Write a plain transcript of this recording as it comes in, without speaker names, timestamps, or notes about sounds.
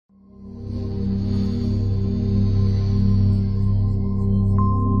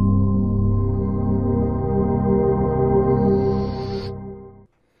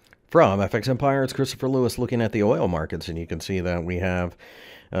From FX Empire, it's Christopher Lewis looking at the oil markets, and you can see that we have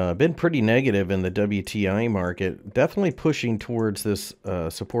been pretty negative in the WTI market, definitely pushing towards this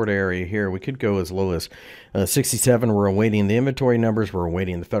support area here. We could go as low as 67. We're awaiting the inventory numbers. We're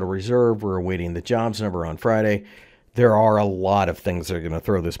awaiting the Federal Reserve. We're awaiting the jobs number on Friday. There are a lot of things that are going to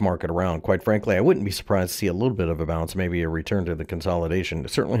throw this market around. Quite frankly, I wouldn't be surprised to see a little bit of a bounce, maybe a return to the consolidation.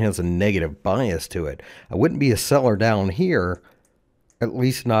 It certainly has a negative bias to it. I wouldn't be a seller down here, at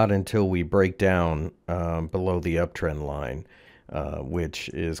least not until we break down below the uptrend line, which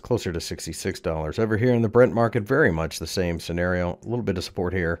is closer to $66. Over here in the Brent market, very much the same scenario. A little bit of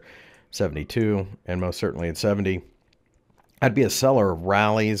support here, 72, and most certainly at 70. I'd be a seller of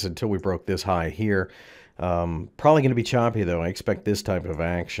rallies until we broke this high here. Probably going to be choppy, though. I expect this type of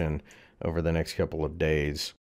action over the next couple of days.